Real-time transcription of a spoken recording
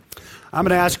I'm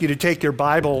going to ask you to take your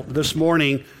Bible this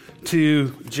morning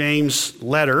to James'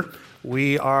 letter.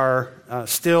 We are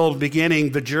still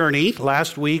beginning the journey.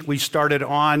 Last week we started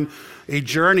on a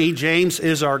journey. James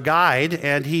is our guide,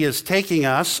 and he is taking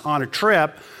us on a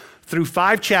trip through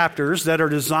 5 chapters that are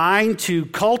designed to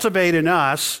cultivate in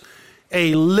us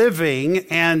a living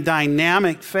and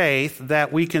dynamic faith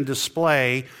that we can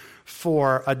display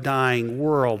for a dying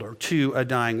world or to a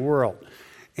dying world.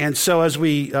 And so as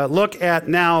we look at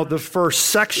now the first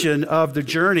section of the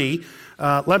journey,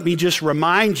 let me just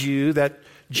remind you that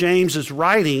James is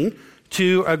writing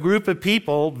to a group of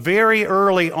people very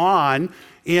early on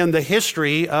in the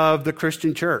history of the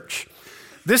Christian church.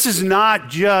 This is not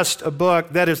just a book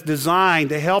that is designed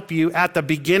to help you at the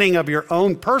beginning of your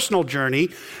own personal journey.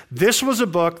 This was a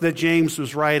book that James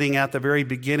was writing at the very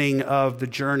beginning of the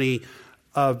journey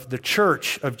of the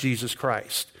church of Jesus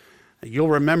Christ. You'll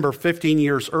remember 15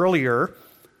 years earlier,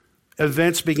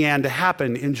 events began to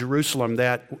happen in Jerusalem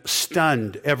that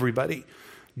stunned everybody.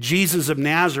 Jesus of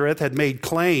Nazareth had made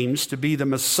claims to be the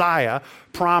Messiah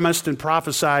promised and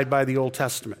prophesied by the Old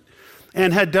Testament,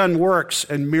 and had done works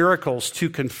and miracles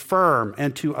to confirm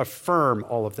and to affirm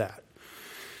all of that.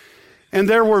 And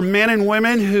there were men and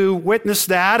women who witnessed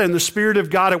that, and the Spirit of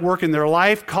God at work in their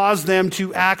life caused them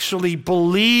to actually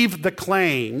believe the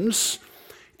claims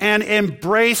and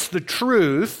embrace the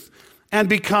truth and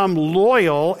become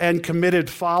loyal and committed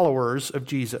followers of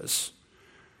Jesus.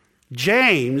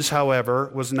 James,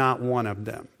 however, was not one of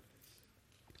them.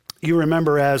 You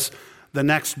remember, as the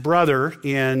next brother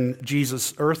in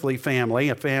Jesus' earthly family,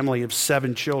 a family of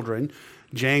 7 children,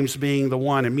 James being the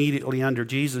one immediately under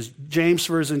Jesus, James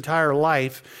for his entire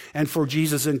life and for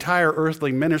Jesus' entire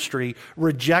earthly ministry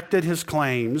rejected his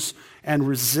claims and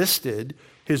resisted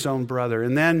his own brother.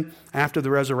 And then after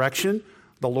the resurrection,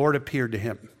 the Lord appeared to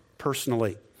him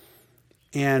personally.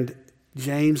 And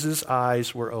James's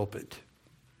eyes were opened,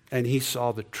 and he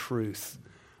saw the truth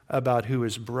about who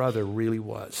his brother really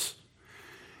was.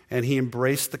 And he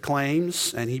embraced the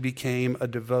claims, and he became a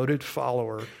devoted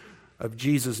follower of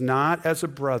Jesus, not as a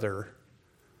brother,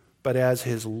 but as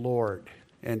his Lord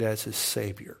and as his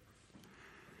Savior.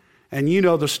 And you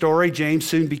know the story. James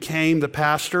soon became the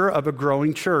pastor of a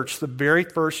growing church. The very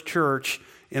first church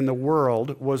in the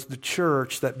world was the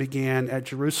church that began at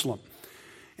Jerusalem.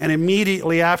 And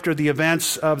immediately after the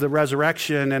events of the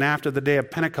resurrection and after the day of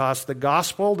Pentecost, the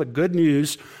gospel, the good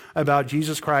news about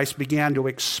Jesus Christ, began to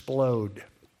explode.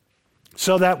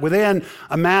 So that within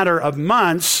a matter of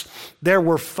months, there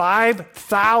were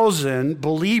 5,000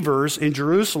 believers in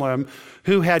Jerusalem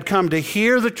who had come to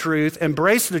hear the truth,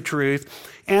 embrace the truth,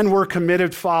 and were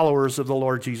committed followers of the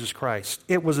Lord Jesus Christ.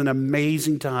 It was an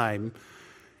amazing time,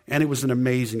 and it was an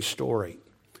amazing story.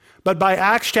 But by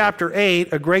Acts chapter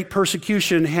 8, a great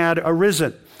persecution had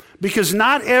arisen, because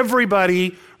not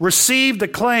everybody received the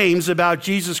claims about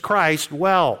Jesus Christ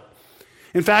well.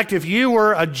 In fact, if you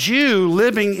were a Jew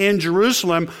living in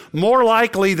Jerusalem, more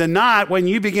likely than not, when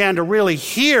you began to really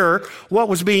hear what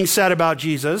was being said about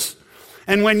Jesus,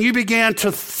 and when you began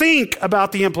to think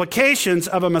about the implications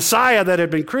of a Messiah that had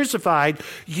been crucified,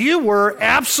 you were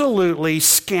absolutely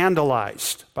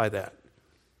scandalized by that.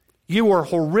 You were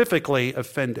horrifically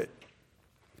offended.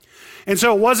 And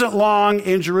so it wasn't long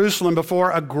in Jerusalem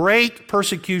before a great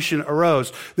persecution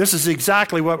arose. This is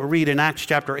exactly what we read in Acts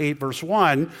chapter 8, verse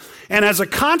 1. And as a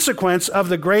consequence of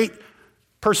the great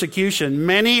persecution,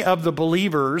 many of the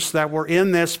believers that were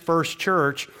in this first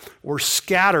church were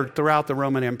scattered throughout the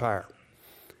Roman Empire.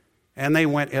 And they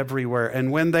went everywhere.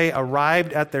 And when they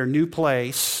arrived at their new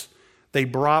place, they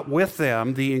brought with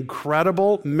them the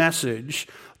incredible message,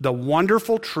 the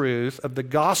wonderful truth of the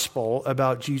gospel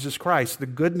about Jesus Christ, the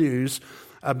good news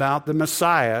about the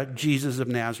Messiah, Jesus of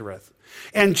Nazareth.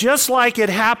 And just like it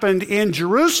happened in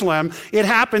Jerusalem, it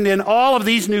happened in all of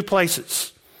these new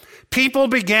places. People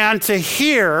began to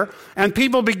hear and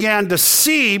people began to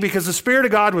see, because the Spirit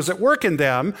of God was at work in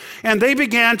them, and they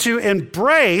began to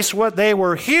embrace what they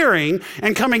were hearing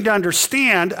and coming to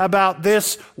understand about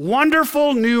this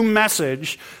wonderful new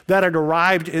message that had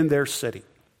arrived in their city.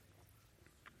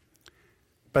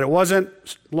 But it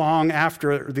wasn't long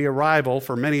after the arrival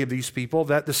for many of these people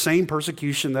that the same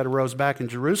persecution that arose back in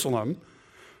Jerusalem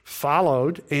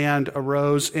followed and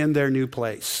arose in their new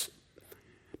place.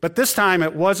 But this time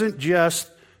it wasn't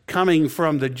just coming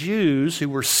from the Jews who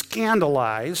were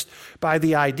scandalized by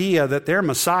the idea that their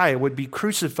Messiah would be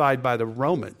crucified by the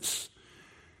Romans.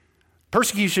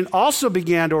 Persecution also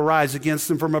began to arise against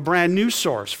them from a brand new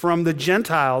source, from the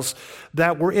Gentiles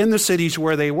that were in the cities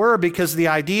where they were, because the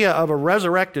idea of a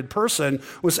resurrected person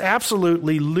was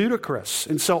absolutely ludicrous.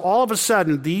 And so all of a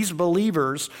sudden, these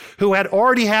believers who had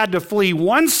already had to flee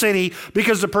one city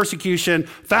because of persecution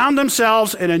found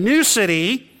themselves in a new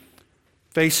city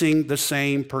facing the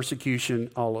same persecution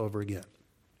all over again.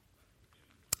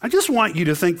 I just want you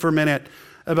to think for a minute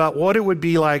about what it would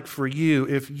be like for you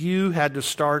if you had to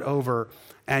start over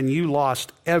and you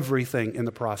lost everything in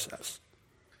the process.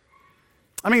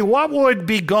 I mean, what would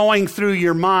be going through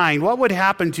your mind? What would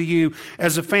happen to you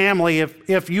as a family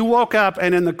if you woke up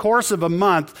and in the course of a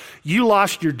month, you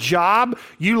lost your job,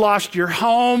 you lost your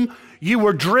home, you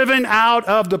were driven out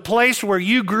of the place where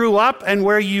you grew up and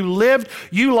where you lived.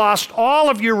 You lost all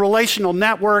of your relational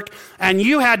network, and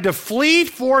you had to flee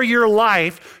for your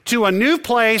life to a new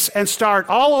place and start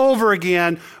all over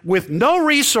again with no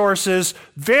resources,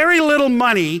 very little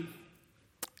money,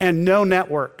 and no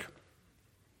network.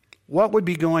 What would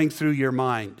be going through your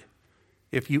mind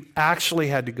if you actually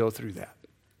had to go through that?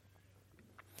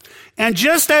 And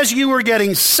just as you were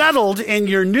getting settled in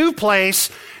your new place,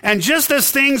 and just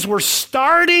as things were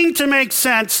starting to make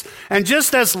sense, and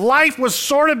just as life was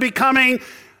sort of becoming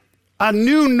a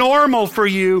new normal for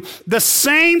you, the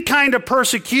same kind of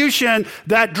persecution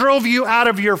that drove you out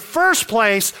of your first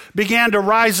place began to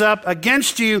rise up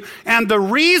against you. And the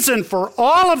reason for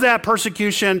all of that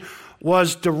persecution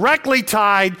was directly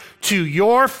tied to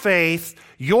your faith,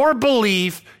 your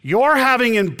belief, your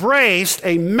having embraced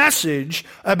a message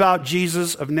about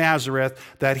Jesus of Nazareth,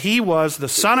 that he was the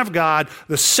Son of God,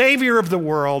 the Savior of the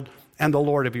world, and the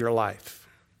Lord of your life.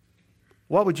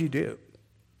 What would you do?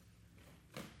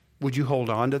 Would you hold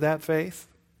on to that faith?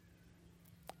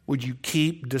 Would you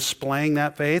keep displaying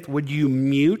that faith? Would you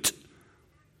mute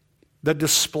the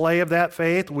display of that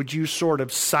faith? Would you sort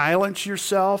of silence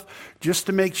yourself just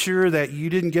to make sure that you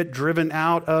didn't get driven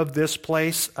out of this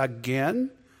place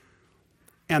again?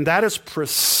 And that is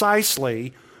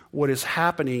precisely what is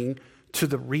happening to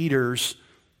the readers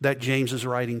that James is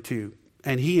writing to.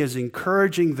 And he is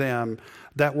encouraging them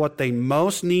that what they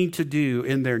most need to do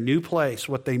in their new place,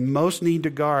 what they most need to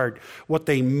guard, what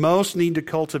they most need to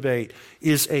cultivate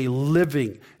is a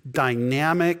living,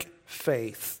 dynamic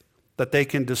faith that they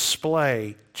can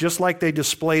display, just like they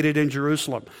displayed it in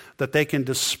Jerusalem, that they can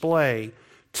display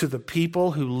to the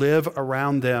people who live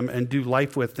around them and do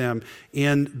life with them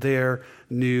in their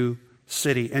new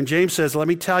city. And James says, let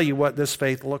me tell you what this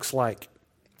faith looks like.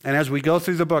 And as we go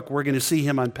through the book, we're going to see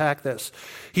him unpack this.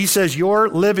 He says, your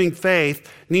living faith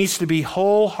needs to be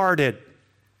wholehearted.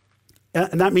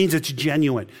 And that means it's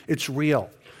genuine. It's real.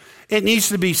 It needs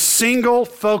to be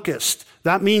single-focused.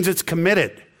 That means it's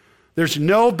committed. There's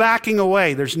no backing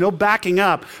away. There's no backing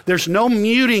up. There's no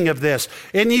muting of this.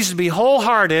 It needs to be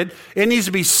wholehearted. It needs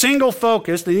to be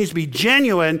single-focused. It needs to be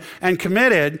genuine and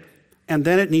committed. And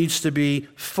then it needs to be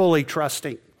fully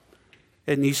trusting.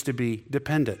 It needs to be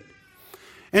dependent.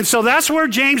 And so that's where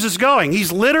James is going.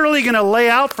 He's literally going to lay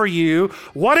out for you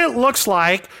what it looks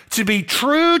like to be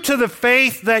true to the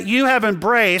faith that you have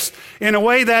embraced in a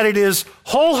way that it is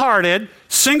wholehearted,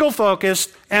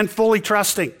 single-focused, and fully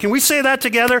trusting. Can we say that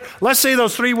together? Let's say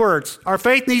those three words. Our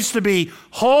faith needs to be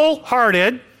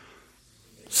wholehearted,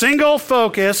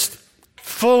 single-focused,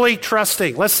 fully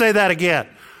trusting. Let's say that again.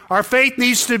 Our faith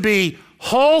needs to be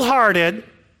wholehearted,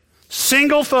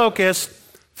 single-focused,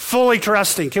 fully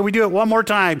trusting. Can we do it one more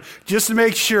time just to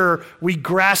make sure we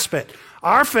grasp it?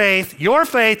 Our faith, your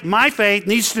faith, my faith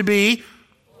needs to be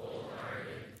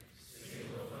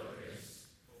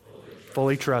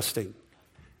fully trusting.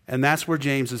 And that's where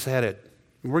James is headed.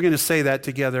 We're going to say that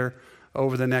together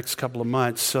over the next couple of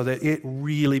months so that it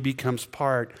really becomes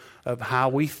part of how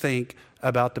we think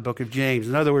about the book of James.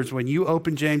 In other words, when you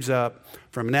open James up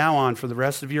from now on for the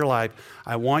rest of your life,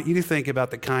 I want you to think about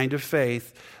the kind of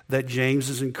faith that James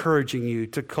is encouraging you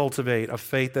to cultivate, a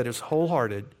faith that is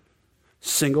wholehearted,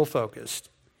 single-focused,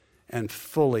 and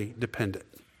fully dependent.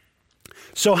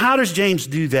 So how does James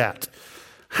do that?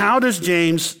 How does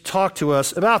James talk to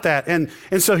us about that? And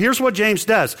so here's what James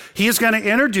does. He is going to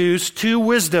introduce two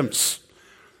wisdoms.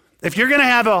 If you're going to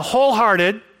have a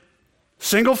wholehearted,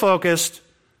 single-focused,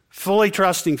 fully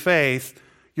trusting faith,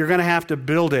 you're going to have to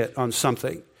build it on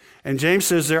something. And James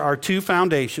says there are two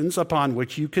foundations upon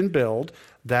which you can build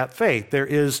that faith. There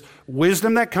is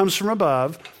wisdom that comes from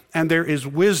above, and there is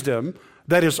wisdom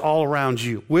that is all around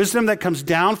you. Wisdom that comes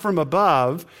down from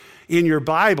above in your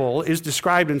Bible is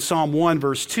described in Psalm 1,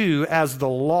 verse 2, as the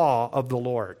law of the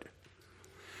Lord.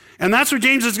 And that's what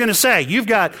James is going to say. You've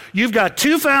got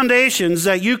two foundations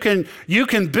that you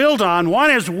can build on.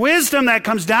 One is wisdom that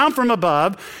comes down from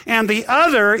above, and the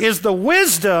other is the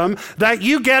wisdom that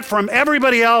you get from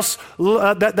everybody else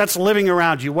that's living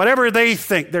around you. Whatever they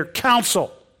think, their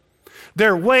counsel,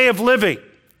 their way of living,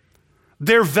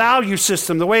 their value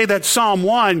system, the way that Psalm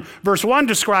 1, verse 1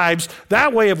 describes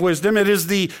that way of wisdom. It is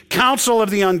the counsel of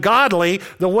the ungodly,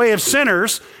 the way of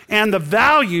sinners, and the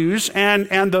values and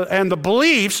the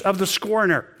beliefs of the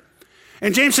scorner.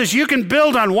 And James says you can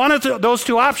build on one of those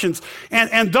two options.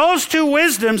 And those two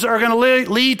wisdoms are going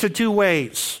to lead to two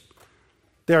ways.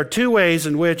 There are two ways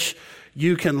in which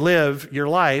you can live your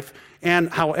life.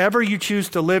 And however you choose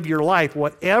to live your life,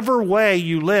 whatever way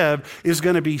you live is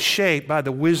going to be shaped by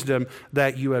the wisdom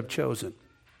that you have chosen.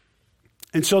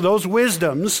 And so those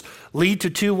wisdoms lead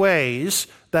to two ways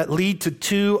that lead to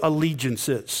two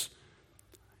allegiances.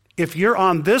 If you're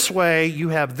on this way, you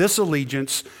have this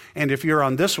allegiance, and if you're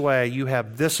on this way, you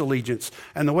have this allegiance.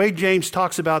 And the way James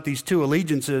talks about these two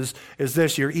allegiances is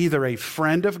this: you're either a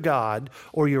friend of God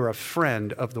or you're a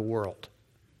friend of the world.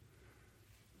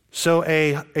 So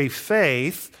a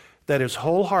faith that is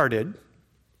wholehearted,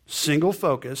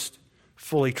 single-focused,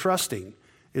 fully trusting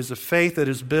is a faith that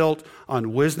is built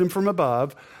on wisdom from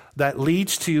above that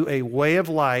leads to a way of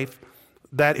life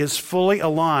that is fully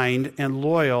aligned and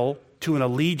loyal to an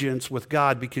allegiance with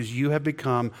God because you have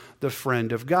become the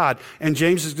friend of God. And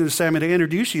James is going to say, I'm going to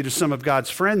introduce you to some of God's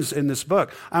friends in this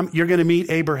book. You're going to meet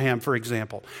Abraham, for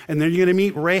example, and then you're going to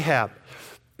meet Rahab.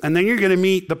 And then you're going to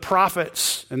meet the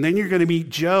prophets, and then you're going to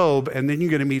meet Job, and then you're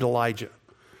going to meet Elijah.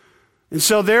 And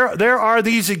so there are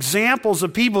these examples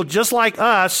of people just like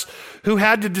us who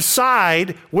had to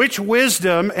decide which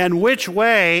wisdom and which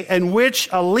way and which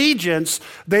allegiance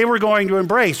they were going to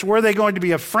embrace. Were they going to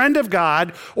be a friend of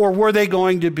God, or were they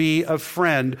going to be a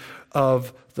friend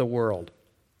of the world?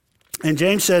 And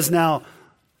James says, now,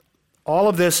 all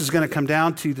of this is going to come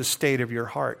down to the state of your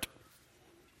heart.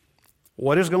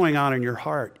 What is going on in your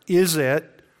heart? Is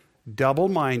it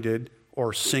double-minded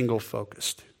or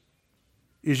single-focused?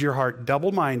 Is your heart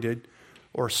double-minded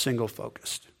or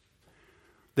single-focused?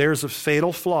 There's a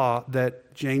fatal flaw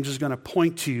that James is going to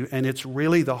point to, and it's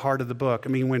really the heart of the book. I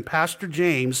mean, when Pastor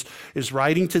James is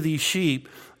writing to these sheep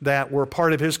that were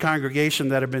part of his congregation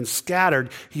that have been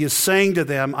scattered, he is saying to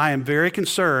them, I am very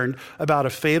concerned about a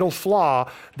fatal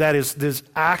flaw that is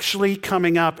actually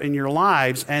coming up in your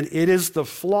lives, and it is the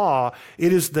flaw,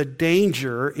 it is the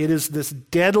danger, it is this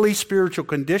deadly spiritual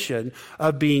condition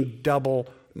of being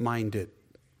double-minded.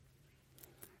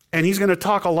 And he's going to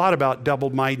talk a lot about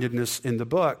double-mindedness in the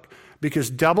book, because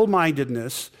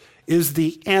double-mindedness is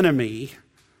the enemy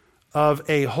of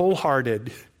a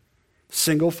wholehearted,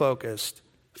 single-focused,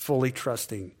 fully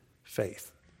trusting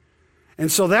faith.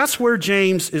 And so that's where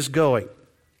James is going.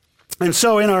 And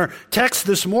so in our text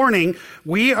this morning,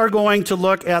 we are going to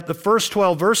look at the first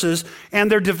 12 verses, and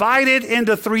they're divided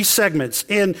into three segments.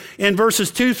 In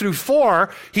verses 2 through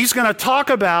 4, he's going to talk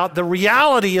about the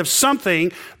reality of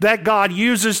something that God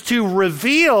uses to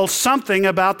reveal something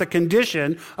about the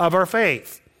condition of our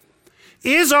faith.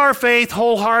 Is our faith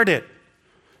wholehearted?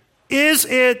 Is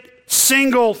it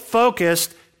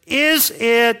single-focused? Is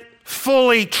it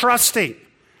fully trusting?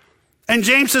 And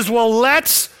James says, well,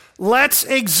 let's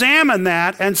examine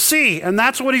that and see. And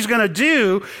that's what he's going to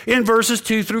do in verses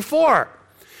 2 through 4.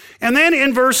 And then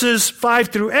in verses 5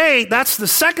 through 8, that's the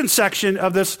second section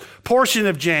of this portion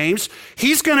of James,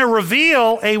 he's going to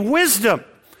reveal a wisdom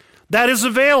that is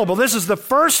available. This is the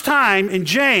first time in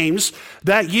James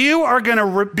that you are going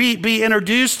to be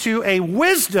introduced to a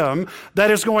wisdom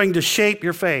that is going to shape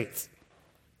your faith.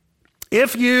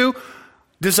 If you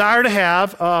desire to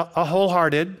have a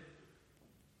wholehearted,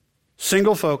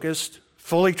 single-focused,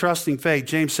 fully trusting faith,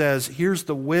 James says, here's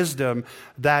the wisdom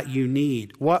that you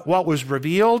need. What was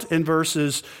revealed in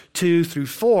verses 2 through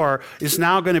 4 is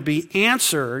now going to be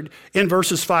answered in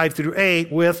verses 5 through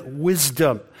 8 with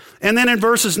wisdom. And then in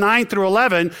verses 9 through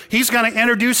 11, he's going to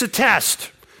introduce a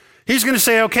test. He's going to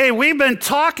say, okay, we've been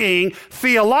talking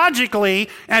theologically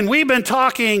and we've been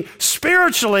talking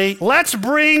spiritually. Let's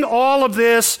bring all of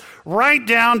this right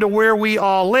down to where we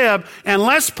all live, and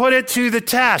let's put it to the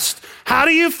test. How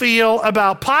do you feel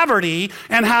about poverty,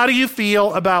 and how do you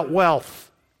feel about wealth?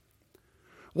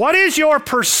 What is your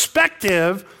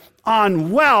perspective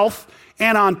on wealth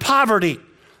and on poverty?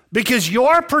 Because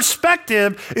your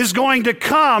perspective is going to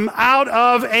come out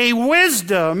of a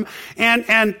wisdom,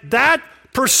 and that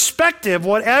perspective,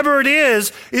 whatever it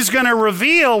is going to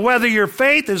reveal whether your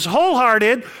faith is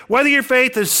wholehearted, whether your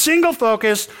faith is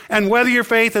single-focused, and whether your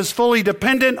faith is fully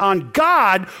dependent on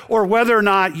God, or whether or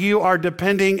not you are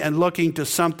depending and looking to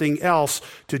something else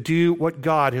to do what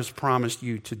God has promised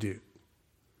you to do.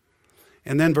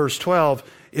 And then verse 12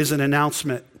 is an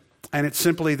announcement, and it's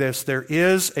simply this: there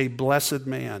is a blessed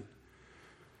man.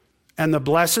 And the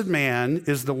blessed man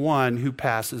is the one who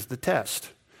passes the test.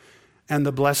 And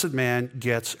the blessed man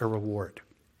gets a reward.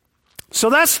 So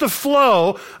that's the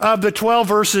flow of the 12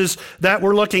 verses that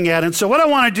we're looking at. And so what I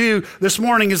want to do this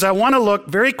morning is I want to look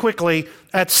very quickly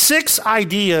at 6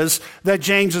 ideas that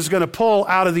James is going to pull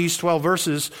out of these 12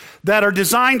 verses that are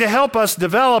designed to help us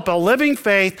develop a living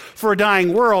faith for a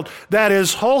dying world that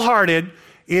is wholehearted,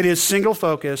 it is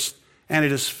single-focused, and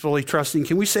it is fully trusting.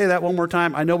 Can we say that one more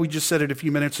time? I know we just said it a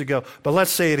few minutes ago, but let's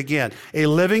say it again. A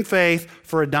living faith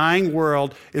for a dying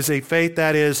world is a faith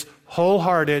that is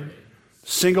wholehearted,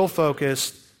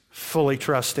 single-focused, fully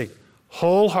trusting.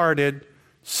 Wholehearted,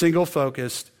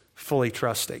 single-focused, fully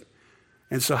trusting.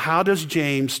 And so how does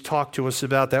James talk to us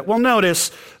about that? Well,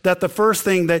 notice that the first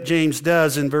thing that James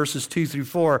does in verses 2 through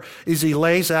 4 is he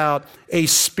lays out a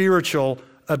spiritual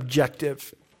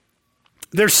objective.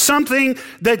 There's something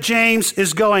that James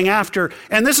is going after,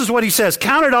 and this is what he says: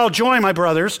 "Count it all joy, my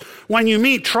brothers, when you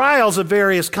meet trials of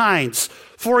various kinds,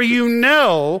 for you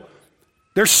know,"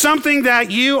 there's something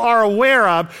that you are aware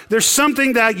of, there's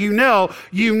something that you know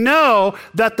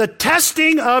that the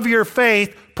testing of your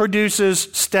faith produces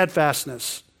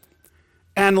steadfastness.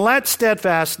 And let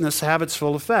steadfastness have its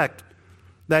full effect,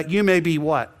 that you may be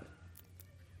what?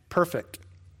 Perfect.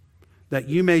 That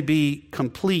you may be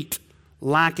complete,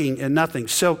 lacking in nothing.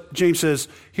 So James says,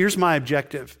 here's my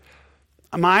objective.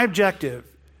 My objective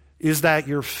is that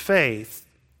your faith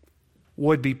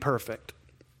would be perfect.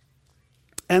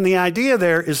 And the idea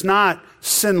there is not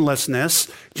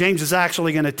sinlessness. James is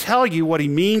actually going to tell you what he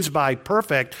means by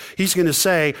perfect. He's going to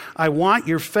say, I want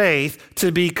your faith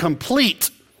to be complete.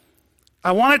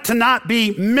 I want it to not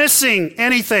be missing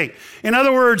anything. In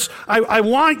other words, I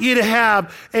want you to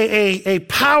have a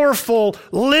powerful,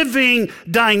 living,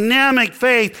 dynamic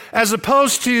faith as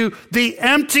opposed to the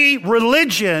empty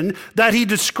religion that he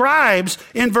describes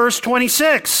in verse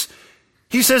 26.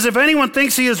 He says, if anyone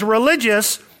thinks he is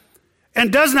religious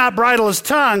and does not bridle his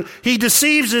tongue, he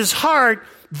deceives his heart.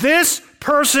 This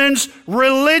person's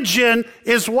religion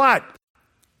is what?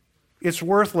 It's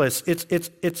worthless.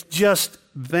 It's just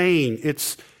vain.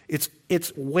 It's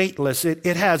weightless.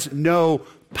 It has no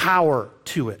power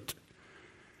to it.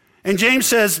 And James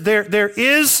says there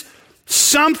is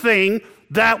something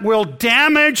that will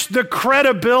damage the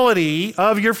credibility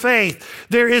of your faith.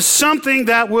 There is something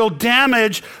that will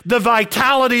damage the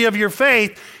vitality of your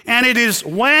faith, and it is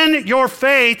when your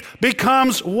faith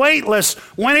becomes weightless,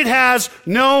 when it has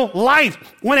no life,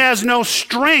 when it has no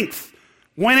strength,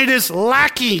 when it is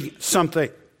lacking something.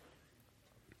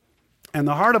 And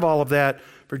the heart of all of that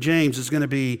for James is going to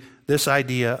be this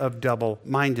idea of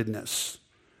double-mindedness.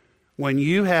 When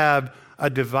you have a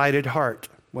divided heart,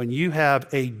 when you have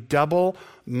a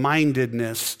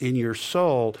double-mindedness in your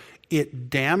soul, it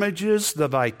damages the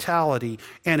vitality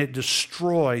and it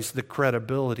destroys the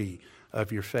credibility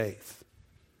of your faith.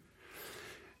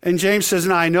 And James says,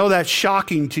 now I know that's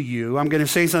shocking to you. I'm going to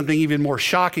say something even more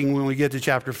shocking when we get to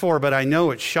chapter 4, but I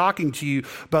know it's shocking to you.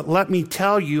 But let me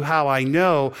tell you how I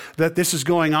know that this is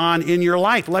going on in your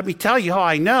life. Let me tell you how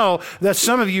I know that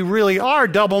some of you really are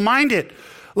double-minded.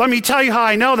 Let me tell you how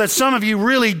I know that some of you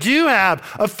really do have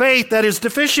a faith that is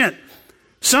deficient.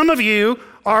 Some of you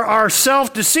are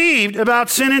self-deceived about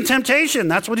sin and temptation.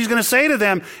 That's what he's going to say to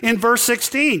them in verse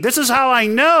 16. This is how I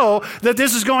know that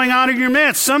this is going on in your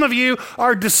midst. Some of you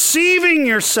are deceiving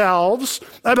yourselves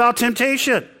about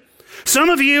temptation. Some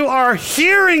of you are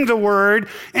hearing the word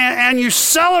and you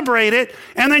celebrate it,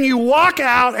 and then you walk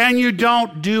out and you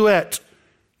don't do it.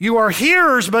 You are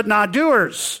hearers but not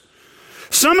doers.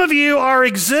 Some of you are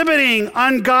exhibiting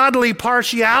ungodly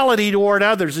partiality toward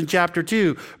others in chapter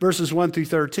 2, verses 1 through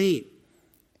 13.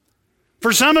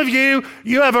 For some of you,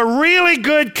 you have a really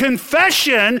good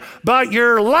confession, but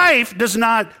your life does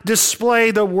not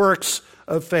display the works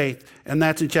of faith. And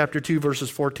that's in chapter 2,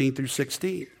 verses 14 through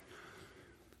 16.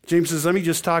 James says, let me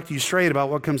just talk to you straight about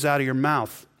what comes out of your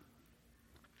mouth,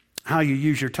 how you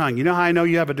use your tongue. You know how I know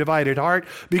you have a divided heart?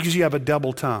 Because you have a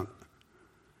double tongue.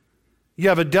 You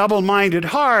have a double-minded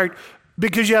heart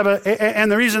because you have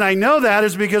and the reason I know that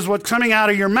is because what's coming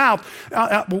out of your mouth.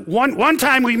 One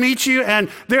time we meet you and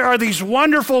there are these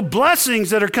wonderful blessings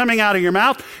that are coming out of your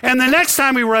mouth, and the next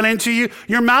time we run into you,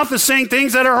 your mouth is saying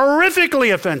things that are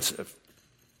horrifically offensive.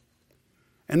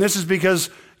 And this is because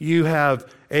you have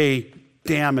a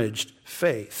damaged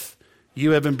faith.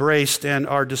 You have embraced and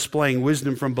are displaying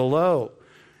wisdom from below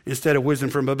instead of wisdom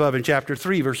from above in chapter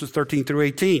 3, verses 13 through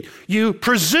 18. You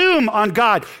presume on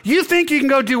God. You think you can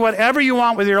go do whatever you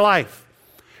want with your life.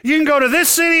 You can go to this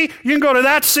city, you can go to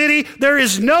that city. There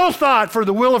is no thought for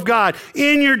the will of God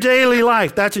in your daily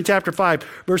life. That's in chapter 5,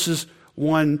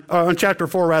 chapter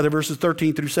 4, verses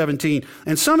 13 through 17.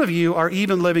 And some of you are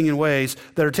even living in ways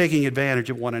that are taking advantage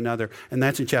of one another. And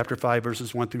that's in chapter 5,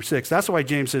 verses 1 through 6. That's why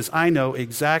James says, I know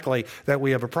exactly that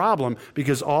we have a problem,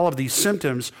 because all of these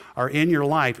symptoms are in your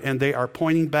life and they are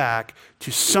pointing back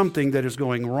to something that is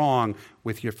going wrong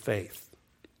with your faith.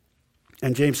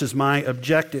 And James says, my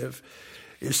objective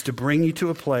is to bring you to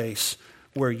a place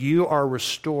where you are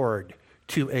restored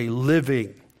to a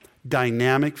living,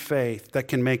 dynamic faith that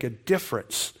can make a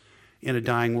difference in a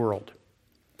dying world.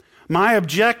 My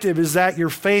objective is that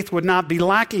your faith would not be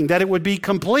lacking, that it would be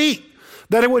complete,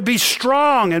 that it would be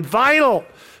strong and vital,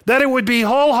 that it would be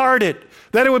wholehearted,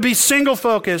 that it would be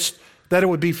single-focused, that it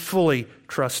would be fully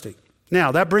trusting.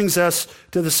 Now, that brings us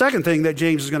to the second thing that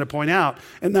James is going to point out,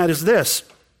 and that is this.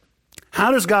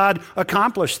 How does God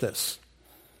accomplish this?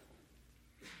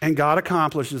 And God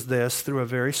accomplishes this through a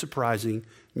very surprising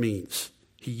means.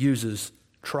 He uses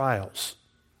trials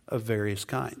of various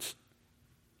kinds.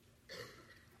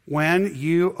 When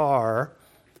you are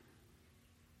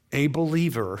a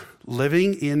believer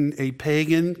living in a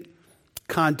pagan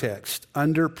context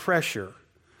under pressure,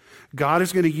 God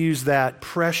is going to use that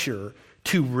pressure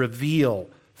to reveal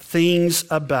things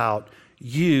about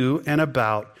you and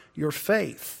about your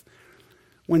faith.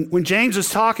 When James is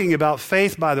talking about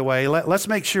faith, by the way, let's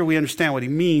make sure we understand what he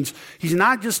means. He's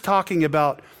not just talking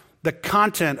about the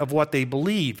content of what they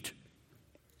believed.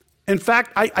 In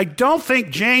fact, I don't think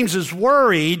James is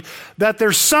worried that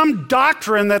there's some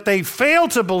doctrine that they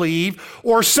failed to believe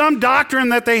or some doctrine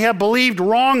that they have believed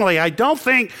wrongly. I don't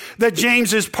think that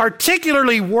James is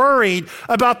particularly worried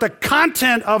about the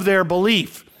content of their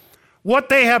belief. What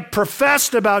they have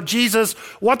professed about Jesus,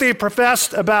 what they have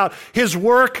professed about his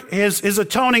work, his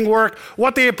atoning work,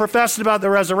 what they have professed about the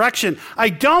resurrection. I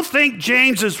don't think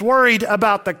James is worried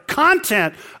about the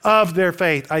content of their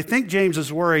faith. I think James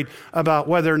is worried about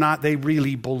whether or not they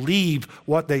really believe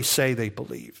what they say they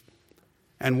believe,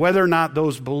 and whether or not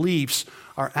those beliefs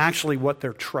are actually what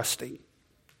they're trusting.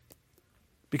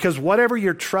 Because whatever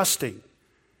you're trusting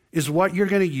is what you're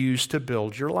going to use to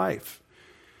build your life.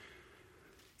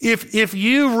 If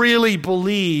you really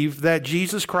believe that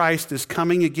Jesus Christ is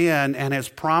coming again and has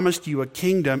promised you a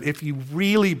kingdom, if you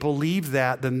really believe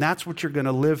that, then that's what you're going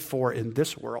to live for in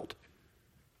this world.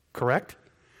 Correct?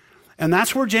 And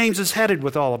that's where James is headed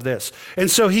with all of this.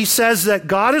 And so he says that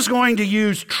God is going to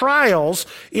use trials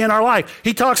in our life.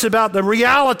 He talks about the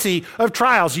reality of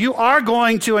trials. You are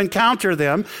going to encounter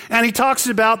them. And he talks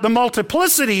about the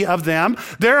multiplicity of them.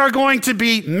 There are going to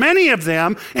be many of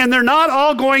them, and they're not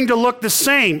all going to look the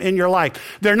same in your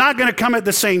life. They're not going to come at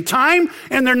the same time,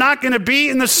 and they're not going to be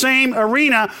in the same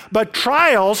arena, but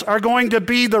trials are going to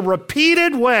be the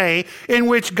repeated way in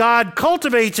which God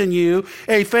cultivates in you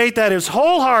a faith that is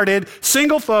wholehearted,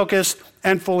 single-focused,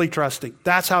 and fully trusting.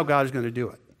 That's how God is going to do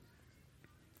it.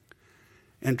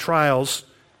 And trials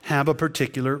have a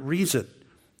particular reason.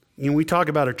 When we talk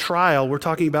about a trial, we're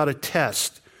talking about a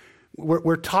test.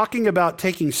 We're talking about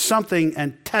taking something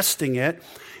and testing it.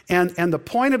 And the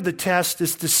point of the test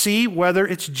is to see whether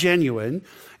it's genuine,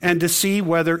 and to see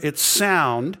whether it's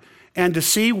sound, and to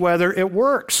see whether it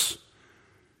works.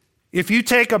 If you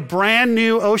take a brand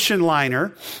new ocean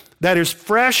liner that is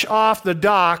fresh off the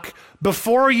dock,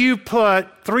 before you put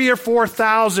 3,000 or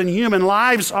 4,000 human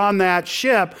lives on that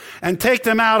ship and take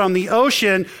them out on the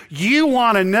ocean, you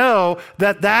want to know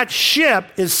that that ship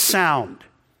is sound.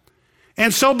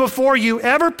 And so before you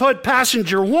ever put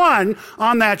passenger one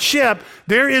on that ship,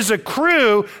 there is a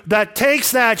crew that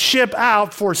takes that ship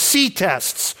out for sea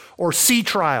tests or sea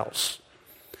trials.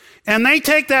 And they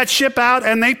take that ship out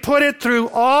and they put it through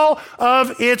all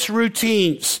of its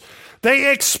routines.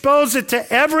 They expose it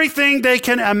to everything they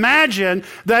can imagine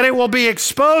that it will be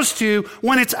exposed to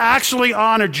when it's actually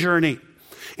on a journey.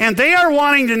 And they are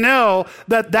wanting to know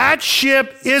that that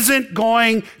ship isn't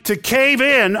going to cave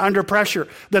in under pressure,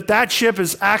 that that ship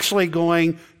is actually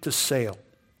going to sail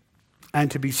and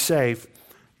to be safe,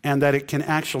 and that it can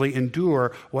actually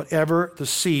endure whatever the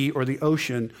sea or the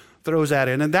ocean throws at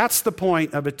it. And that's the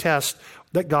point of a test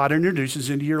that God introduces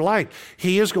into your life.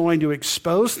 He is going to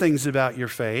expose things about your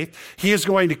faith. He is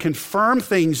going to confirm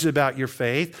things about your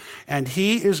faith, and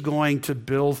he is going to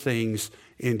build things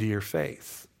into your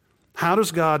faith. How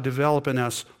does God develop in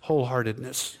us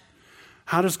wholeheartedness?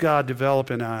 How does God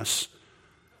develop in us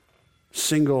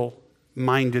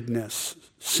single-mindedness,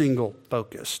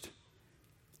 single-focused.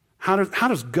 How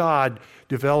does God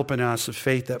develop in us a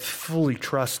faith that fully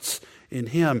trusts in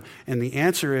him? And the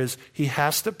answer is he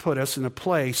has to put us in a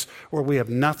place where we have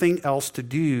nothing else to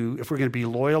do if we're going to be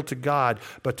loyal to God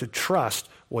but to trust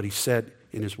what he said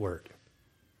in his word.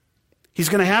 He's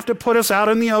going to have to put us out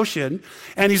in the ocean,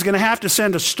 and he's going to have to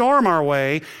send a storm our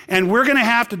way, and we're going to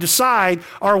have to decide,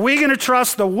 are we going to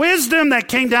trust the wisdom that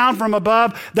came down from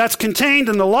above that's contained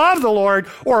in the law of the Lord,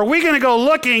 or are we going to go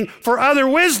looking for other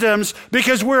wisdoms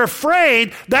because we're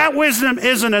afraid that wisdom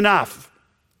isn't enough?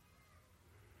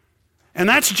 And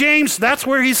that's James, that's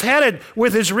where he's headed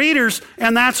with his readers,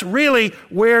 and that's really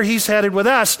where he's headed with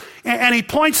us. And he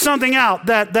points something out,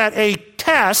 that a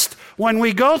test, when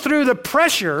we go through the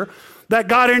pressure that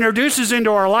God introduces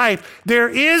into our life, there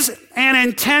is an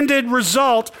intended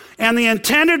result, and the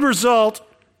intended result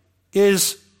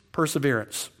is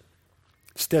perseverance,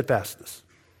 steadfastness.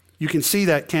 You can see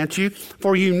that, can't you?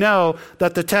 For you know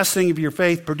that the testing of your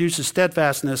faith produces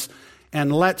steadfastness,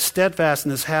 and let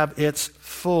steadfastness have its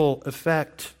full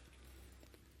effect.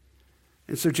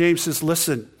 And so James says,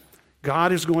 listen,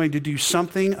 God is going to do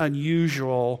something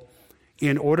unusual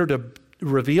in order to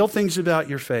reveal things about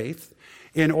your faith,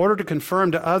 in order to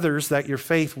confirm to others that your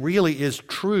faith really is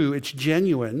true, it's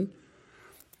genuine,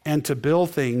 and to build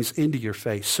things into your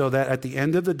faith so that at the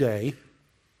end of the day,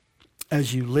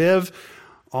 as you live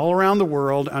all around the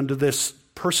world under this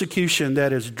persecution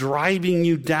that is driving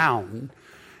you down,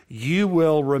 you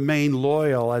will remain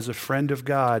loyal as a friend of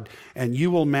God, and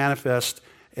you will manifest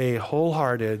a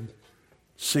wholehearted,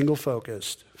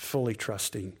 single-focused, fully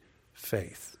trusting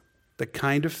faith. The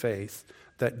kind of faith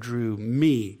that drew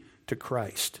me to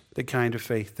Christ, the kind of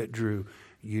faith that drew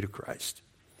you to Christ.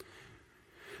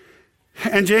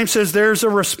 And James says there's a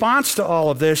response to all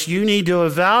of this. You need to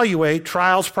evaluate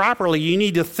trials properly. You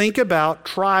need to think about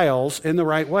trials in the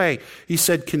right way. He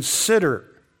said consider.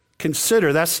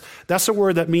 Consider, that's a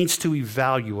word that means to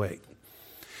evaluate.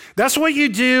 That's what you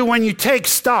do when you take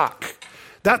stock.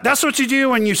 That's what you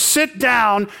do when you sit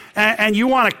down and you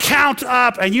want to count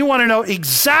up and you want to know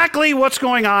exactly what's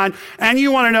going on and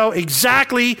you want to know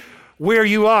exactly where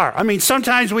you are. I mean,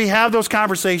 sometimes we have those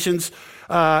conversations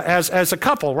as a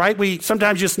couple, right? We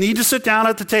sometimes just need to sit down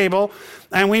at the table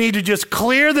and we need to just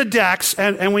clear the decks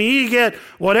and we need to get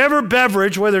whatever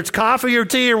beverage, whether it's coffee or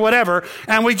tea or whatever,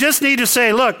 and we just need to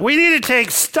say, look, we need to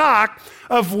take stock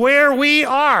of where we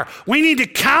are. We need to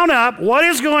count up what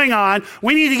is going on.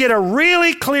 We need to get a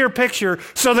really clear picture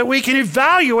so that we can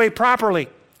evaluate properly.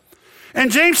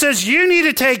 And James says you need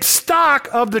to take stock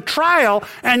of the trial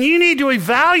and you need to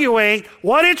evaluate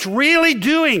what it's really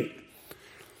doing.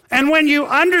 And when you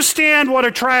understand what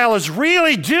a trial is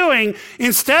really doing,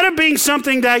 instead of being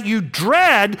something that you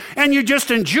dread and you just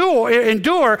endure,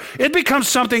 it becomes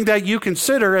something that you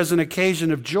consider as an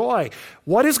occasion of joy.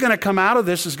 What is going to come out of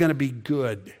this is going to be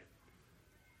good.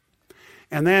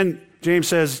 And then James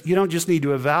says, you don't just need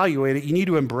to evaluate it, you need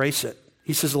to embrace it.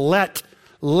 He says, let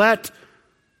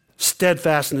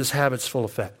steadfastness have its full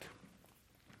effect.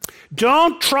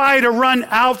 Don't try to run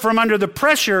out from under the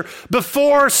pressure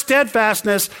before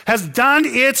steadfastness has done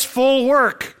its full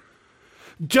work.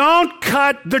 Don't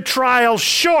cut the trial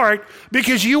short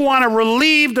because you want to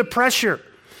relieve the pressure.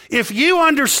 If you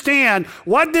understand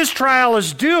what this trial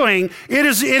is doing, it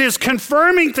is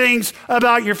confirming things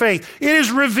about your faith. It is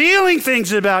revealing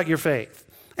things about your faith.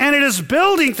 And it is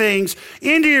building things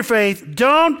into your faith.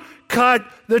 Don't cut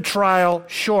the trial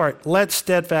short. Let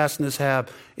steadfastness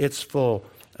have its full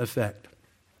effect.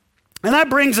 And that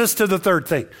brings us to the third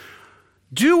thing.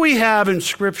 Do we have in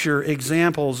Scripture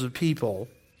examples of people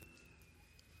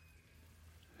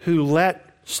who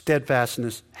let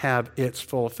steadfastness have its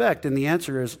full effect? And the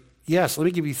answer is yes. Let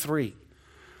me give you three.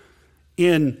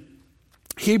 In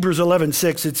Hebrews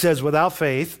 11:6, it says, without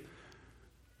faith,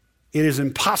 it is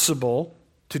impossible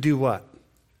to do what?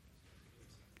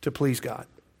 To please God.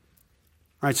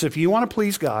 All right, so if you want to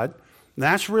please God,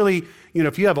 that's really,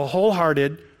 if you have a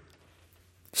wholehearted,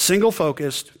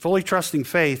 single-focused, fully trusting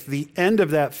faith, the end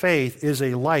of that faith is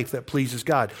a life that pleases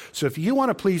God. So if you want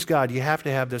to please God, you have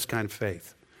to have this kind of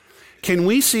faith. Can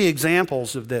we see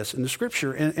examples of this in the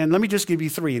Scripture? And let me just give you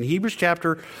three. In Hebrews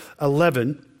chapter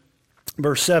 11,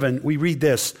 verse 7, we read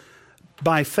this.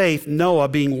 By faith, Noah,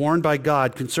 being warned by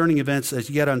God concerning events as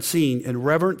yet unseen, in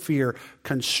reverent fear,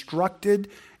 constructed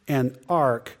an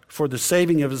ark for the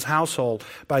saving of his household.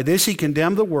 By this he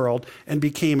condemned the world and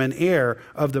became an heir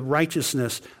of the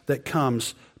righteousness that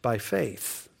comes by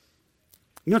faith.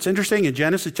 You know what's interesting? In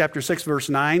Genesis chapter 6, verse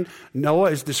 9,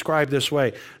 Noah is described this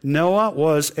way. Noah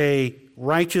was a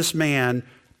righteous man,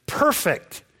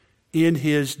 perfect in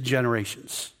his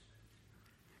generations.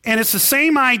 And it's the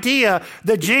same idea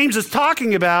that James is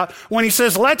talking about when he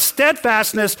says, let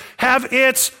steadfastness have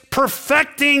its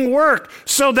perfecting work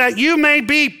so that you may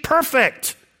be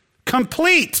perfect,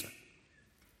 complete.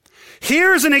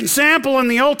 Here's an example in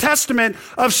the Old Testament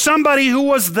of somebody who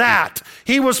was that.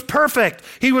 He was perfect.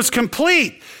 He was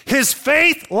complete. His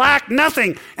faith lacked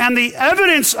nothing. And the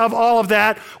evidence of all of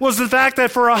that was the fact that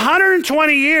for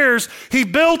 120 years, he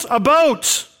built a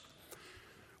boat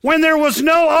when there was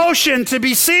no ocean to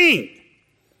be seen.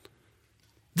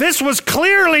 This was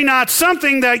clearly not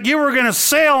something that you were going to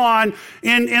sail on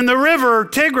in the river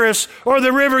Tigris or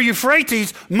the river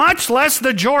Euphrates, much less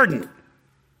the Jordan.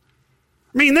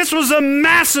 I mean, this was a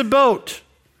massive boat.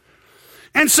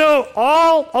 And so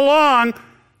all along,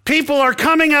 people are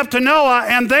coming up to Noah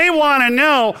and they want to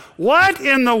know, what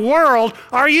in the world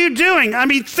are you doing? I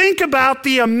mean, think about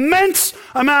the immense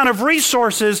amount of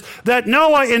resources that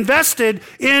Noah invested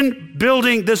in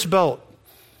building this boat.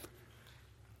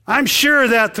 I'm sure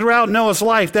that throughout Noah's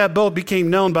life, that boat became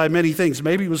known by many things.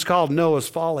 Maybe it was called Noah's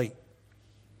Folly.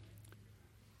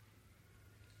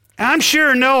 I'm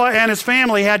sure Noah and his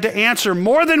family had to answer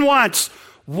more than once,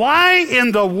 why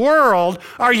in the world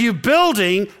are you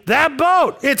building that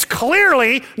boat? It's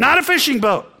clearly not a fishing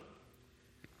boat.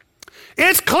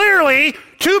 It's clearly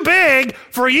too big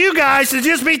for you guys to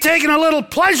just be taking a little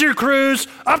pleasure cruise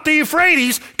up the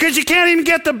Euphrates because you can't even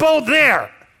get the boat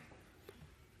there.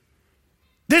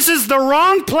 This is the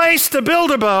wrong place to build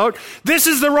a boat. This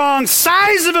is the wrong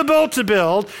size of a boat to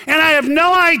build. And I have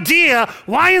no idea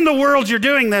why in the world you're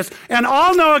doing this. And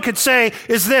all Noah could say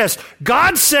is this: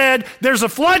 God said there's a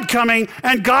flood coming,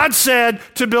 and God said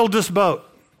to build this boat.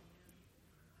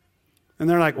 And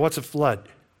they're like, what's a flood?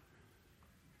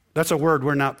 That's a word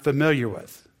we're not familiar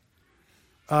with.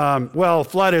 Well,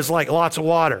 flood is like lots of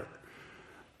water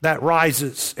that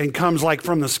rises and comes like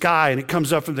from the sky, and it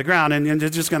comes up from the ground, and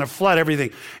it's just going to flood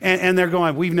everything. And they're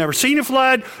going, we've never seen a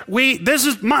flood. This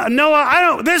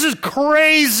is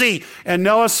crazy. And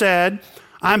Noah said,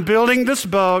 I'm building this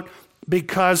boat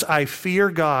because I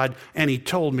fear God, and he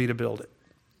told me to build it.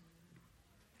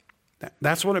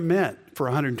 That's what it meant for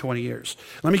 120 years.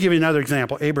 Let me give you another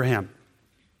example. Abraham.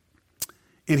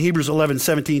 In Hebrews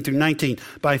 11:17-19,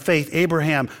 by faith,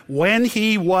 Abraham, when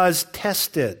he was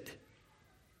tested,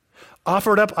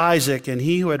 offered up Isaac, and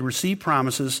he who had received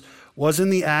promises was in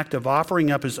the act of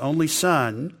offering up his only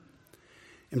son.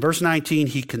 In verse 19,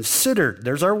 he considered,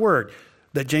 there's our word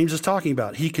that James is talking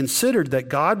about. He considered that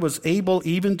God was able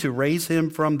even to raise him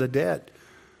from the dead.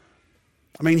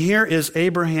 I mean, here is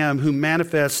Abraham who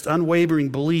manifests unwavering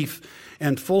belief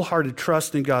and full-hearted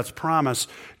trust in God's promise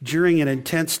during an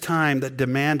intense time that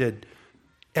demanded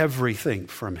everything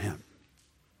from him.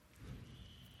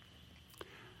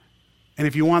 And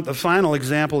if you want the final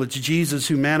example, it's Jesus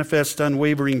who manifests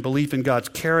unwavering belief in God's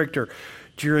character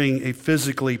during a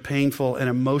physically painful and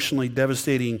emotionally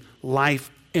devastating,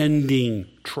 life-ending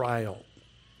trial.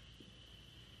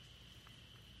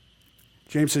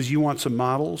 James says, you want some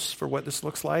models for what this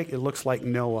looks like? It looks like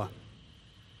Noah,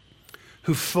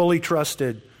 who fully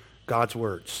trusted God's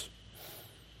words.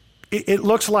 It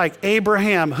looks like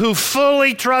Abraham, who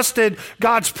fully trusted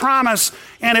God's promise,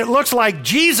 and it looks like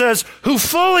Jesus, who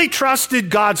fully trusted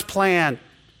God's plan.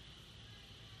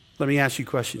 Let me ask you a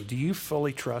question. Do you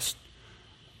fully trust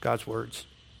God's words?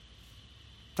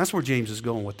 That's where James is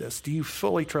going with this. Do you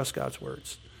fully trust God's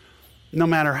words? No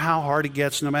matter how hard it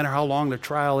gets, no matter how long the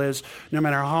trial is, no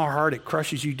matter how hard it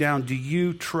crushes you down, do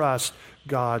you trust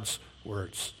God's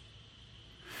words?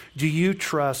 Do you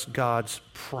trust God's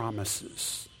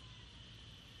promises?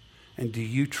 And do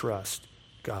you trust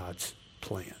God's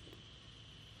plan?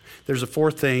 There's a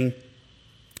fourth thing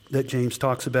that James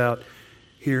talks about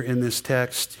here in this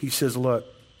text. He says, look,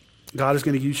 God is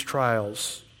going to use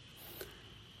trials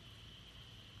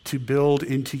to build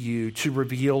into you, to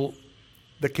reveal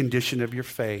the condition of your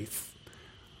faith.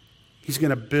 He's going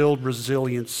to build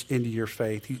resilience into your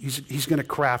faith. He's going to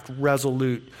craft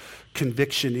resolute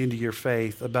conviction into your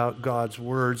faith about God's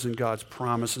words and God's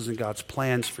promises and God's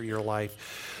plans for your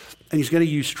life. And he's going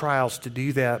to use trials to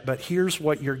do that. But here's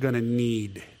what you're going to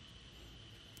need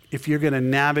if you're going to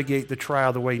navigate the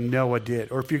trial the way Noah did,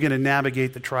 or if you're going to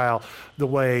navigate the trial the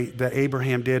way that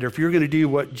Abraham did, or if you're going to do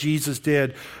what Jesus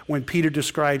did when Peter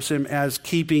describes him as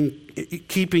keeping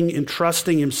and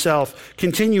trusting himself,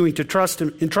 continuing to trust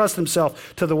him, entrust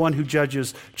himself to the one who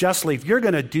judges justly. If you're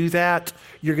going to do that,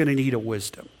 you're going to need a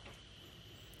wisdom.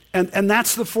 And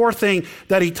that's the fourth thing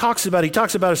that he talks about. He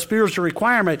talks about a spiritual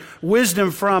requirement,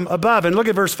 wisdom from above. And look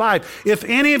at verse 5. If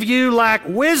any of you lack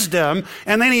wisdom,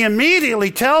 and then he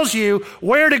immediately tells you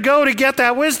where to go to get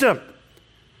that wisdom.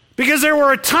 because there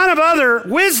were a ton of other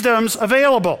wisdoms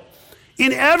available.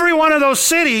 In every one of those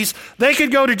cities, they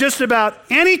could go to just about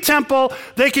any temple.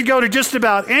 They could go to just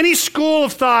about any school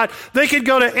of thought. They could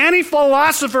go to any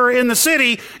philosopher in the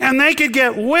city, and they could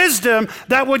get wisdom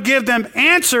that would give them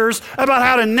answers about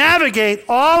how to navigate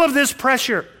all of this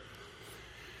pressure.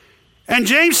 And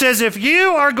James says, if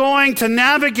you are going to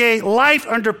navigate life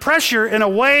under pressure in a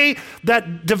way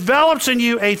that develops in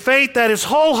you a faith that is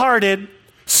wholehearted,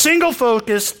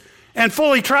 single-focused, and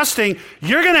fully trusting,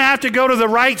 you're going to have to go to the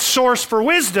right source for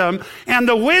wisdom. And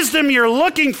the wisdom you're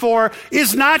looking for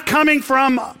is not coming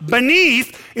from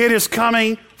beneath, it is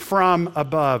coming from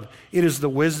above. It is the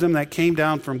wisdom that came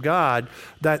down from God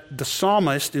that the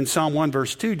psalmist in Psalm 1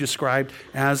 verse 2 described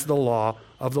as the law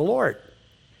of the Lord.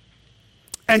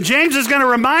 And James is going to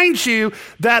remind you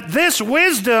that this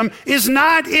wisdom is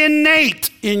not innate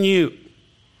in you.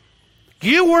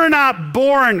 You were not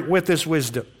born with this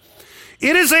wisdom.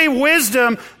 It is a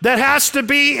wisdom that has to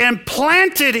be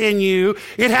implanted in you.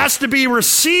 It has to be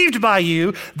received by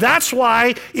you. That's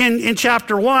why in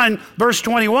chapter 1, verse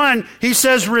 21, he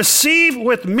says, receive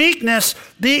with meekness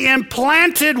the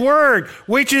implanted word,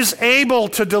 which is able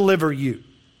to deliver you.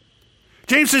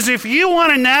 James says, if you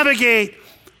want to navigate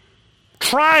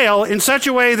trial in such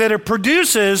a way that it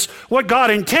produces what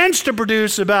God intends to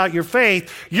produce about your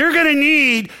faith, you're going to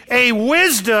need a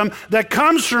wisdom that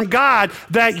comes from God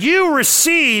that you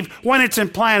receive when it's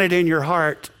implanted in your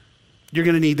heart. You're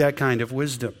going to need that kind of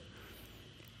wisdom.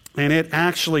 And it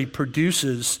actually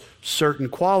produces certain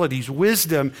qualities.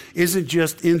 Wisdom isn't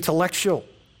just intellectual.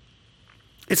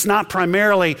 It's not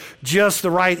primarily just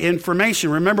the right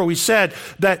information. Remember, we said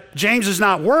that James is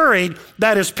not worried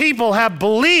that his people have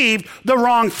believed the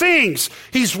wrong things.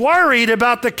 He's worried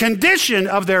about the condition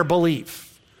of their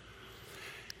belief.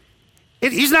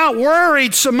 He's not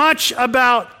worried so much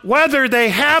about whether they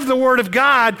have the Word of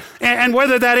God and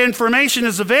whether that information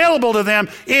is available to them.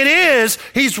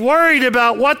 He's worried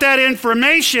about what that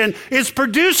information is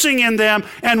producing in them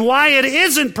and why it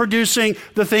isn't producing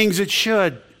the things it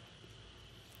should.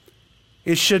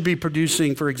 It should be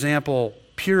producing, for example,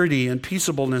 purity and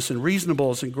peaceableness and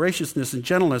reasonableness and graciousness and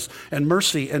gentleness and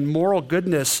mercy and moral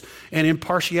goodness and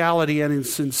impartiality and in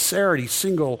sincerity,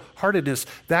 single-heartedness.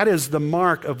 That is the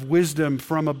mark of wisdom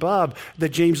from above that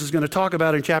James is going to talk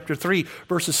about in chapter 3,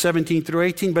 verses 17 through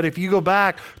 18. But if you go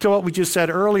back to what we just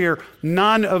said earlier,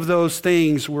 none of those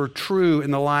things were true in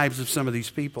the lives of some of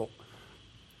these people.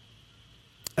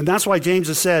 And that's why James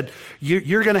has said,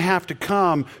 you're going to have to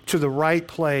come to the right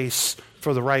place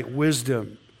for the right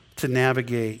wisdom to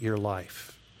navigate your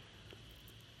life.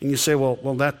 And you say, well,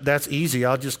 that's easy.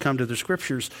 I'll just come to the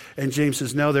scriptures. And James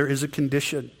says, no, there is a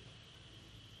condition.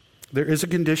 There is a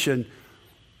condition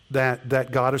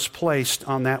that God has placed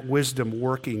on that wisdom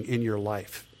working in your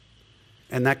life.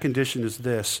 And that condition is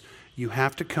this: you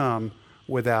have to come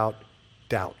without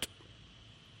doubt.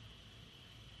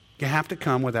 You have to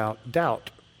come without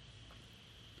doubt.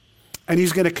 And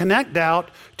he's going to connect doubt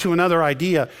to another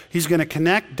idea. He's going to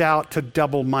connect doubt to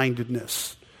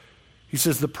double-mindedness. He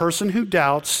says the person who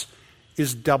doubts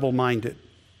is double-minded.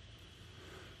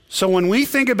 So when we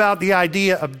think about the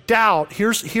idea of doubt,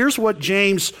 here's what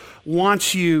James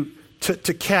wants you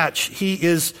to catch. He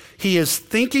is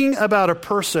thinking about a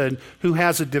person who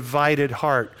has a divided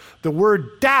heart. The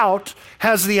word doubt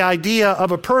has the idea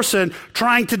of a person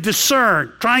trying to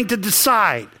discern, trying to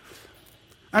decide.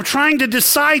 I'm trying to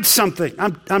decide something.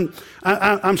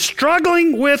 I'm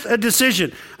struggling with a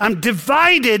decision. I'm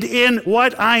divided in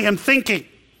what I am thinking.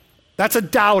 That's a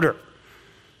doubter.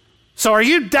 So are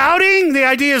you doubting? The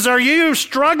idea is, are you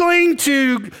struggling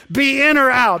to be in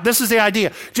or out? This is the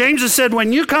idea. James has said,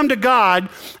 when you come to God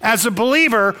as a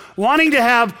believer, wanting to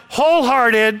have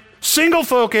wholehearted,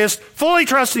 single-focused, fully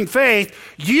trusting faith,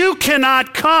 you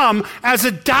cannot come as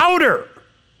a doubter.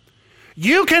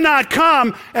 You cannot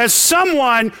come as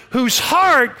someone whose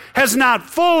heart has not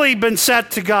fully been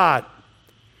set to God.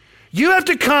 You have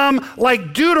to come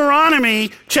like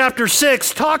Deuteronomy chapter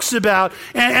 6 talks about,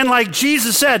 and like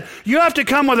Jesus said, you have to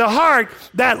come with a heart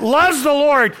that loves the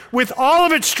Lord with all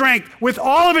of its strength, with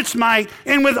all of its might,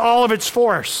 and with all of its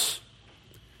force.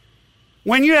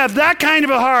 When you have that kind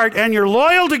of a heart and you're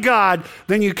loyal to God,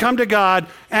 then you come to God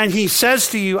and he says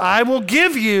to you, I will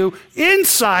give you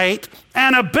insight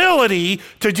and ability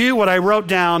to do what I wrote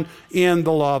down in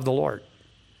the law of the Lord.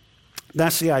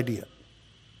 That's the idea.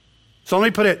 So let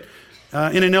me put it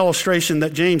in an illustration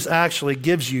that James actually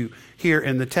gives you here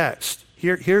in the text.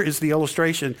 Here is the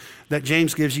illustration that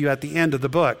James gives you at the end of the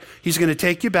book. He's going to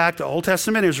take you back to Old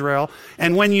Testament Israel,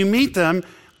 and when you meet them,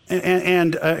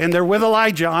 and they're with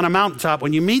Elijah on a mountaintop.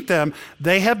 When you meet them,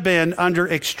 they have been under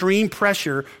extreme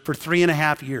pressure for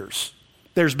 3.5 years.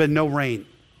 There's been no rain.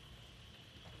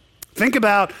 Think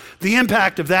about the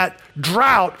impact of that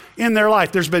drought in their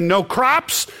life. There's been no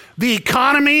crops. The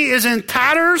economy is in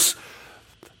tatters.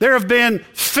 There have been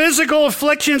physical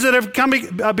afflictions that have come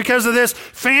because of this.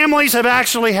 Families have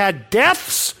actually had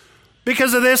deaths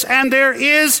because of this, and there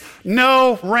is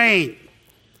no rain.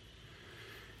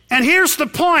 And here's the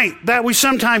point that we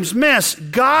sometimes miss.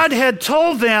 God had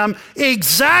told them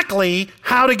exactly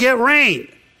how to get rain.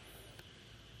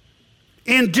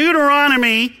 In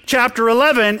Deuteronomy chapter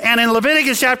 11 and in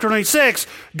Leviticus chapter 26,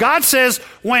 God says,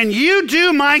 when you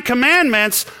do my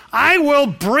commandments, I will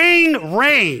bring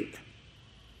rain.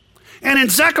 And in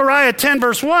Zechariah 10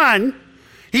 verse 1,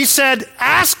 he said,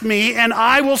 ask me and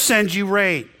I will send you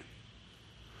rain.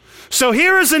 So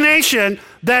here is a nation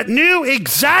that knew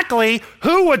exactly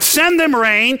who would send them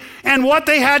rain and what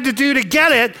they had to do to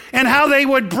get it and how they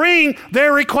would bring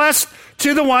their request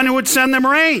to the one who would send them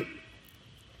rain.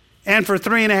 And for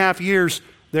 3.5 years,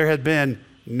 there had been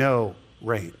no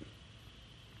rain.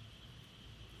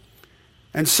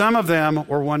 And some of them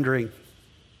were wondering,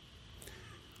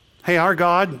 hey, our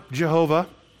God, Jehovah,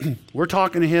 we're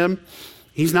talking to him.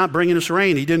 He's not bringing us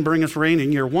rain. He didn't bring us rain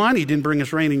in year 1. He didn't bring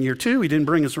us rain in year 2. He didn't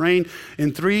bring us rain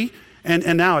in 3.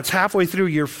 And now it's halfway through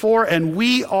year 4, and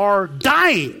we are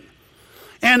dying.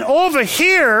 And over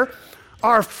here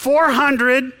are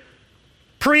 400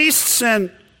 priests and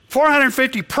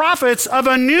 450 prophets of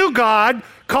a new god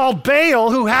called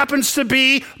Baal, who happens to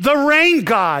be the rain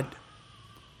god.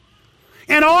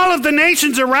 And all of the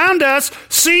nations around us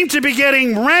seem to be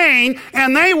getting rain,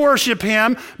 and they worship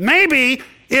him. Maybe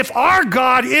if our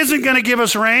God isn't going to give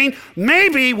us rain,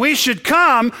 maybe we should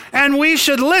come and we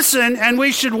should listen and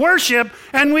we should worship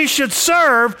and we should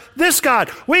serve this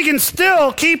God. We can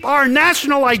still keep our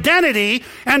national identity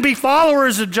and be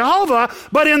followers of Jehovah,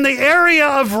 but in the area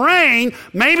of rain,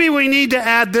 maybe we need to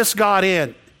add this God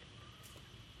in.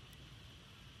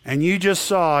 And you just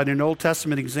saw in an Old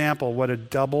Testament example what a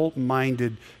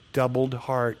double-minded, doubled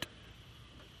heart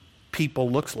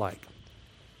people looks like.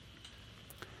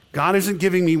 God isn't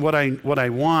giving me what I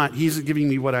want. He isn't giving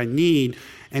me what I need,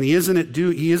 and he isn't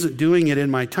doing it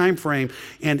in my time frame.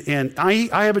 And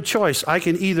I have a choice. I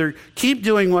can either keep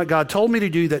doing what God told me to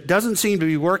do that doesn't seem to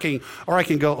be working, or I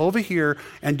can go over here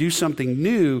and do something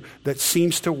new that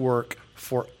seems to work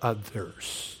for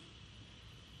others.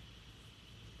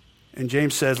 And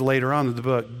James says later on in the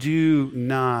book, do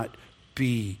not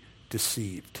be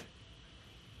deceived.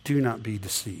 Do not be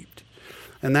deceived.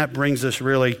 And that brings us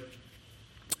really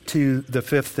to the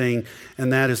fifth thing,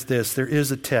 and that is this. There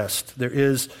is a test. There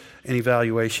is an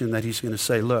evaluation that he's going to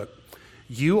say, look,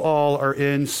 you all are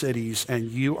in cities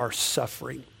and you are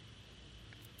suffering.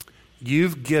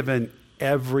 You've given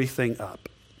everything up.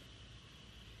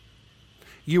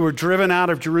 You were driven out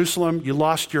of Jerusalem. You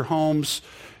lost your homes.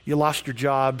 You lost your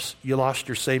jobs. You lost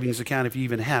your savings account if you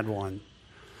even had one.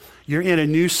 You're in a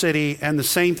new city, and the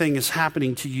same thing is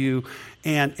happening to you,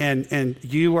 and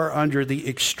you are under the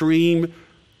extreme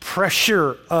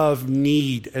pressure of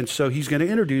need. And so he's going to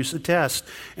introduce a test,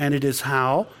 and it is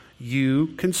how you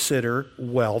consider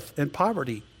wealth and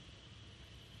poverty.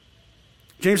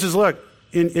 James says, look,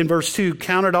 in verse 2,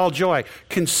 count it all joy.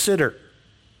 Consider.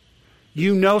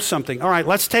 You know something. All right,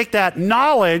 let's take that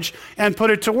knowledge and put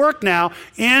it to work now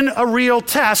in a real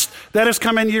test that has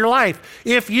come into your life.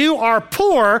 If you are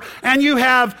poor and you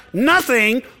have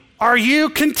nothing, are you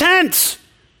content?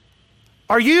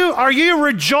 Are you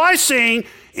rejoicing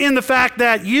in the fact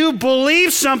that you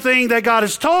believe something that God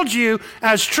has told you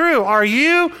as true? Are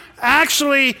you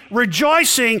actually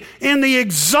rejoicing in the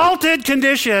exalted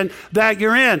condition that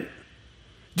you're in?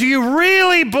 Do you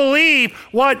really believe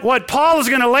what Paul is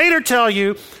going to later tell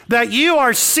you, that you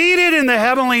are seated in the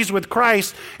heavenlies with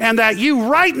Christ and that you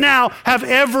right now have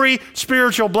every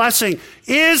spiritual blessing?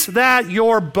 Is that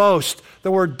your boast?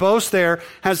 The word boast there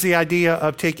has the idea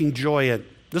of taking joy in.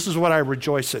 This is what I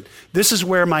rejoice in. This is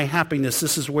where my happiness,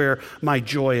 this is where my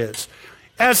joy is.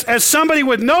 As somebody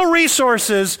with no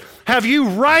resources, have you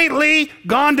rightly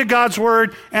gone to God's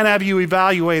word and have you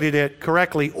evaluated it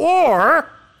correctly? Or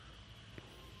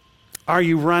are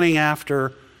you running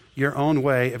after your own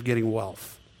way of getting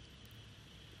wealth?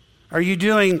 Are you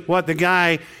doing what the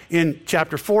guy in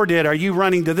chapter 4 did? Are you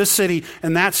running to this city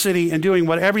and that city and doing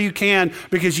whatever you can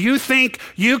because you think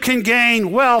you can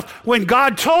gain wealth when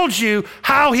God told you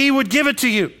how he would give it to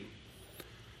you?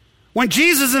 When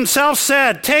Jesus himself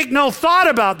said, take no thought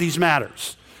about these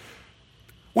matters.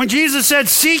 When Jesus said,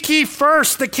 seek ye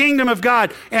first the kingdom of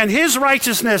God and his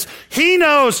righteousness, he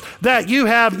knows that you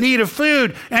have need of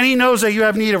food, and he knows that you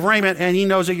have need of raiment, and he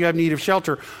knows that you have need of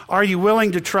shelter. Are you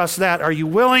willing to trust that? Are you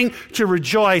willing to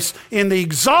rejoice in the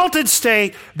exalted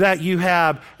state that you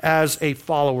have as a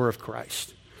follower of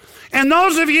Christ? And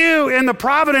those of you in the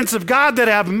providence of God that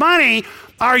have money,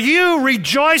 are you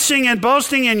rejoicing and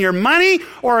boasting in your money,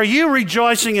 or are you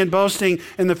rejoicing and boasting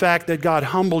in the fact that God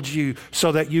humbled you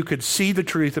so that you could see the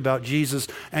truth about Jesus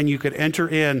and you could enter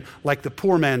in like the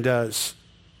poor man does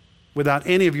without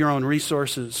any of your own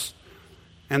resources?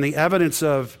 And the evidence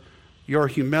of your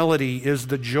humility is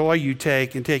the joy you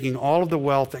take in taking all of the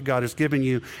wealth that God has given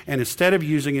you, and instead of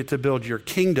using it to build your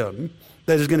kingdom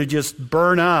that is going to just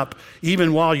burn up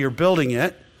even while you're building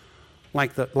it,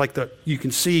 like you can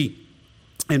see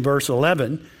in verse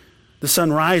 11, the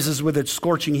sun rises with its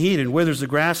scorching heat and withers the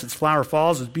grass, its flower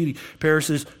falls, its beauty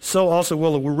perishes. So also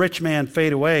will a rich man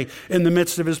fade away in the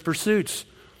midst of his pursuits.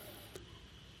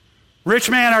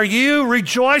 Rich man, are you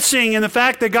rejoicing in the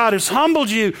fact that God has humbled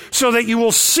you so that you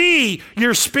will see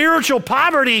your spiritual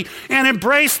poverty and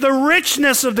embrace the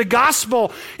richness of the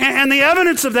gospel? And the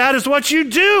evidence of that is what you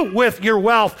do with your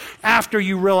wealth after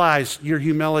you realize your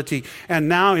humility. And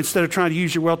now, instead of trying to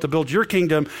use your wealth to build your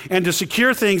kingdom and to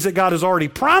secure things that God has already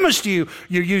promised you,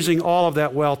 you're using all of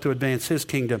that wealth to advance his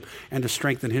kingdom and to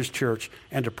strengthen his church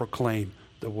and to proclaim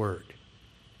the word.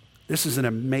 This is an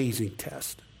amazing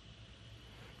test,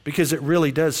 because it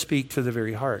really does speak to the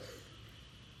very heart.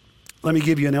 Let me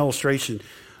give you an illustration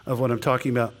of what I'm talking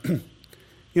about.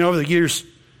 Over the years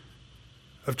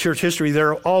of church history,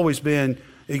 there have always been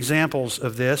examples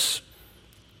of this.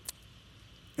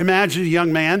 Imagine a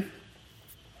young man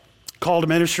called to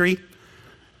ministry.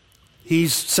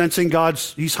 He's sensing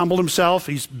he's humbled himself.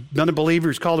 He's been a believer.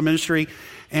 He's called to ministry.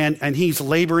 And he's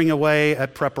laboring away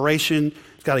at preparation.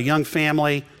 He's got a young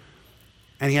family.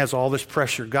 And he has all this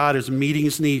pressure. God is meeting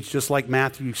his needs, just like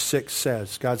Matthew 6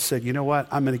 says. God said, you know what?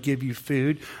 I'm going to give you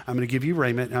food. I'm going to give you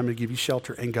raiment. And I'm going to give you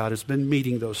shelter. And God has been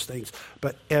meeting those things.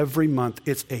 But every month,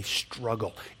 it's a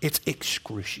struggle. It's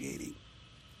excruciating.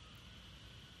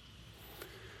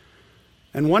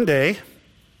 And one day,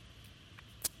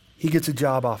 he gets a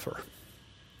job offer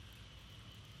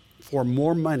for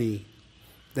more money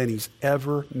than he's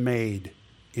ever made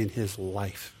in his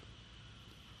life.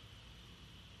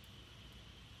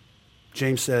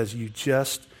 James says, you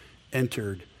just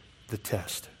entered the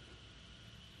test.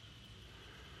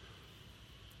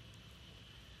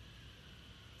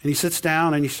 And he sits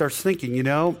down and he starts thinking,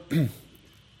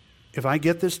 if I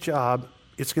get this job,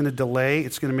 it's going to delay,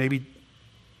 it's going to maybe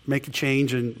make a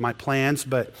change in my plans,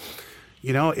 but,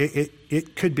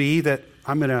 it could be that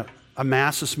I'm going to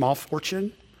amass a small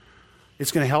fortune.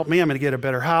 It's going to help me. I'm going to get a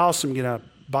better house. I'm going to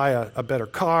buy a better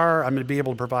car. I'm going to be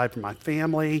able to provide for my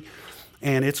family.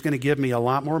 And it's going to give me a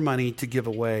lot more money to give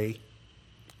away.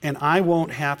 And I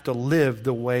won't have to live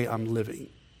the way I'm living.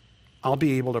 I'll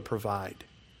be able to provide.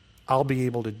 I'll be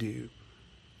able to do.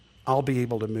 I'll be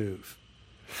able to move.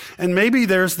 And maybe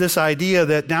there's this idea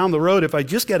that down the road, if I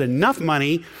just get enough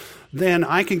money, then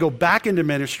I can go back into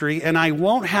ministry and I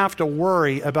won't have to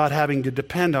worry about having to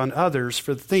depend on others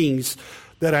for things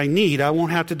that I need. I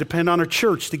won't have to depend on a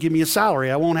church to give me a salary.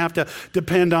 I won't have to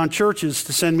depend on churches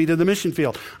to send me to the mission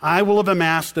field. I will have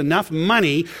amassed enough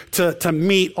money to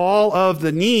meet all of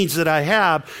the needs that I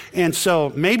have. And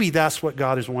so maybe that's what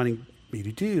God is wanting me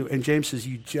to do. And James says,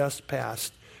 you just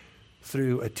passed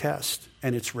through a test,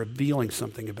 and it's revealing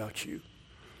something about you.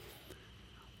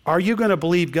 Are you going to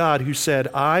believe God who said,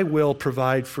 I will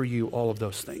provide for you all of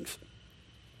those things?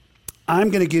 I'm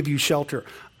going to give you shelter.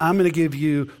 I'm going to give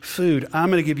you food. I'm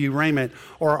going to give you raiment.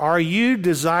 Or are you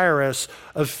desirous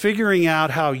of figuring out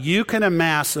how you can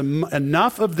amass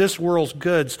enough of this world's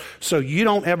goods so you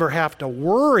don't ever have to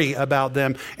worry about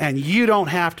them and you don't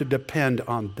have to depend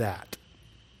on that?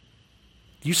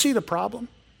 Do you see the problem?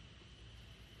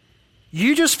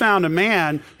 You just found a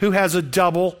man who has a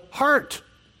double heart.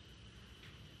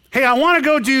 Hey, I want to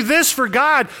go do this for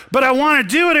God, but I want to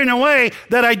do it in a way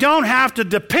that I don't have to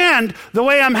depend the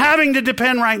way I'm having to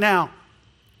depend right now.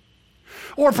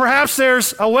 Or perhaps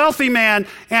there's a wealthy man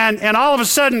and all of a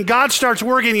sudden God starts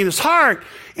working in his heart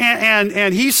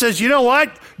and he says, you know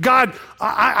what, God,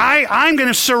 I'm going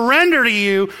to surrender to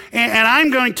you and I'm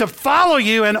going to follow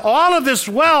you, and all of this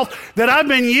wealth that I've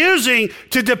been using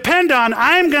to depend on,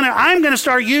 I'm going to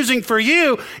start using for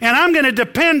you, and I'm going to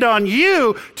depend on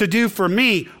you to do for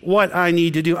me what I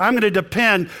need to do. I'm going to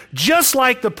depend just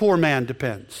like the poor man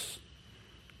depends.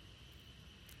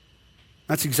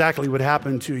 That's exactly what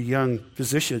happened to a young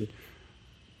physician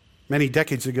many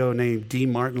decades ago named D.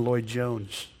 Martin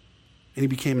Lloyd-Jones. And he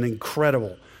became an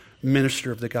incredible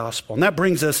minister of the gospel. And that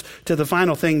brings us to the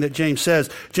final thing that James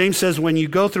says. James says when you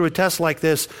go through a test like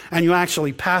this and you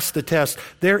actually pass the test,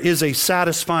 there is a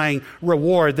satisfying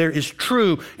reward. There is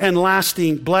true and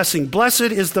lasting blessing. Blessed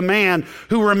is the man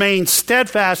who remains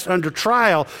steadfast under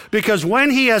trial, because when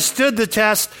he has stood the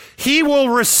test, he will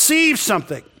receive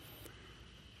something.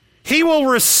 He will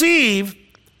receive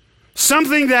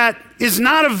something that is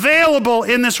not available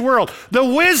in this world. The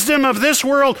wisdom of this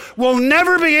world will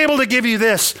never be able to give you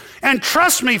this. And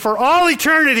trust me, for all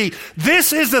eternity,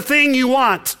 this is the thing you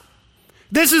want.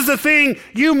 This is the thing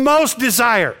you most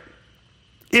desire.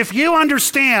 If you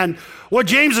understand what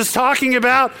James is talking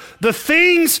about, the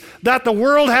things that the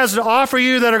world has to offer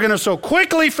you that are going to so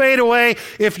quickly fade away,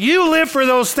 if you live for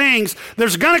those things,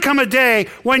 there's going to come a day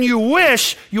when you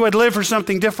wish you had lived for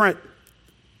something different.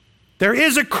 There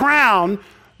is a crown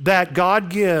that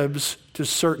God gives to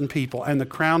certain people, and the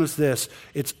crown is this: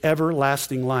 it's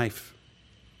everlasting life.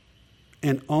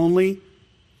 And only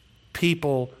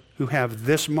people who have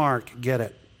this mark get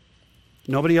it.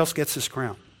 Nobody else gets this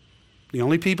crown. The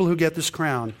only people who get this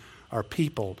crown are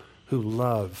people who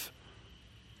love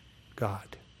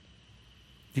God.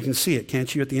 You can see it,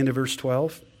 can't you, at the end of verse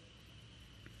 12?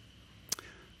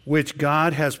 Which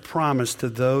God has promised to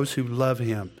those who love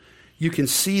him. You can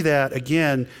see that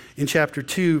again in chapter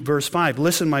 2, verse 5.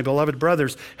 Listen, my beloved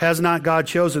brothers, has not God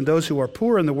chosen those who are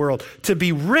poor in the world to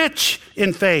be rich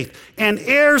in faith and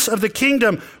heirs of the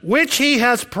kingdom, which he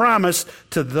has promised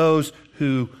to those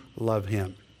who love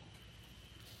him?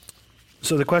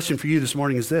 So the question for you this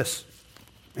morning is this,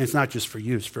 and it's not just for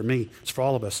you, it's for me, it's for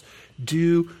all of us.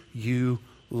 Do you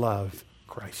love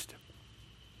Christ?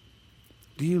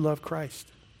 Do you love Christ?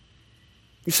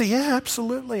 You say, yeah,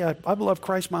 absolutely. I've loved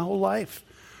Christ my whole life.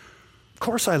 Of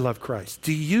course I love Christ.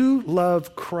 Do you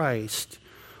love Christ,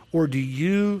 or do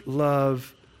you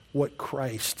love what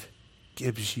Christ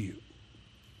gives you?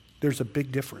 There's a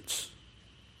big difference.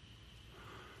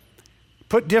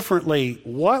 Put differently,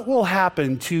 what will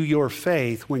happen to your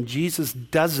faith when Jesus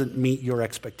doesn't meet your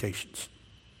expectations?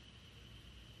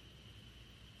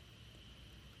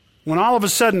 When all of a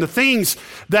sudden the things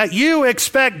that you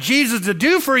expect Jesus to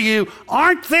do for you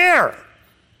aren't there.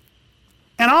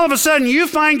 And all of a sudden you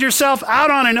find yourself out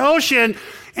on an ocean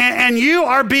and you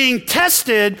are being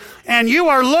tested and you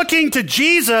are looking to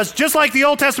Jesus, just like the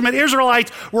Old Testament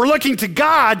Israelites were looking to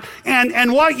God,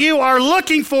 and what you are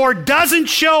looking for doesn't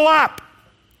show up.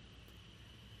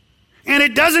 And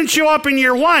it doesn't show up in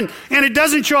year 1, and it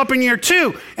doesn't show up in year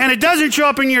 2, and it doesn't show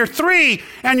up in year 3,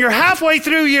 and you're halfway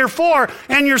through year 4,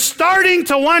 and you're starting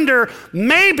to wonder,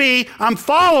 maybe I'm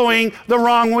following the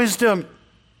wrong wisdom.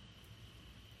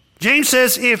 James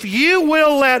says, if you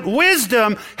will let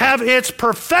wisdom have its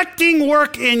perfecting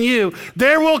work in you,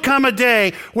 there will come a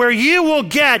day where you will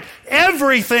get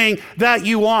everything that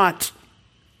you want.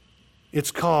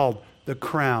 It's called the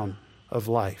crown of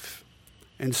life.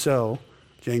 And so,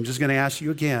 James is going to ask you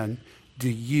again, do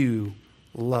you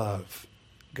love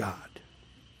God?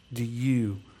 Do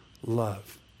you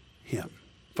love him?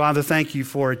 Father, thank you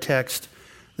for a text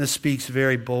that speaks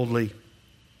very boldly,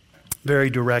 very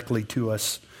directly to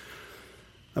us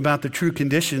about the true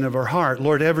condition of our heart.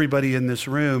 Lord, everybody in this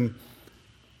room,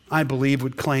 I believe,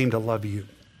 would claim to love you.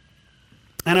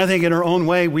 And I think in our own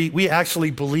way, we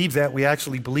actually believe that. We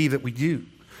actually believe that we do.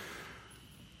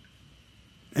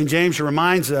 And James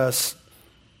reminds us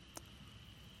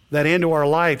that into our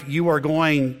life, you are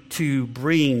going to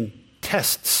bring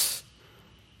tests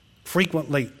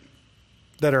frequently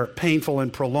that are painful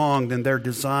and prolonged, and they're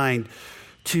designed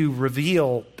to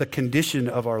reveal the condition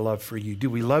of our love for you. Do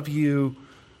we love you?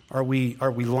 Are we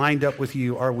lined up with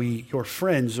you? Are we your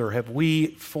friends, or have we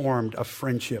formed a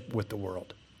friendship with the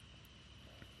world?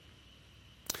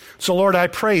 So, Lord, I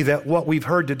pray that what we've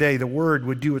heard today, the word,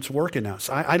 would do its work in us.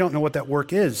 I don't know what that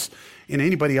work is in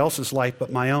anybody else's life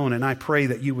but my own, and I pray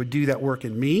that you would do that work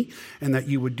in me and that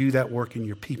you would do that work in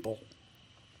your people.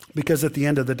 Because at the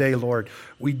end of the day, Lord,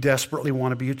 we desperately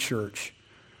want to be a church.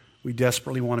 We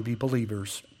desperately want to be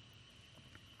believers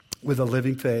with a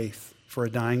living faith for a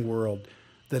dying world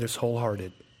that is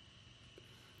wholehearted,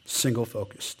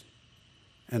 single-focused,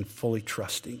 and fully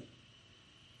trusting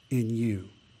in you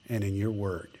and in your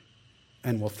word.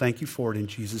 And we'll thank you for it in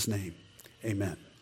Jesus' name. Amen.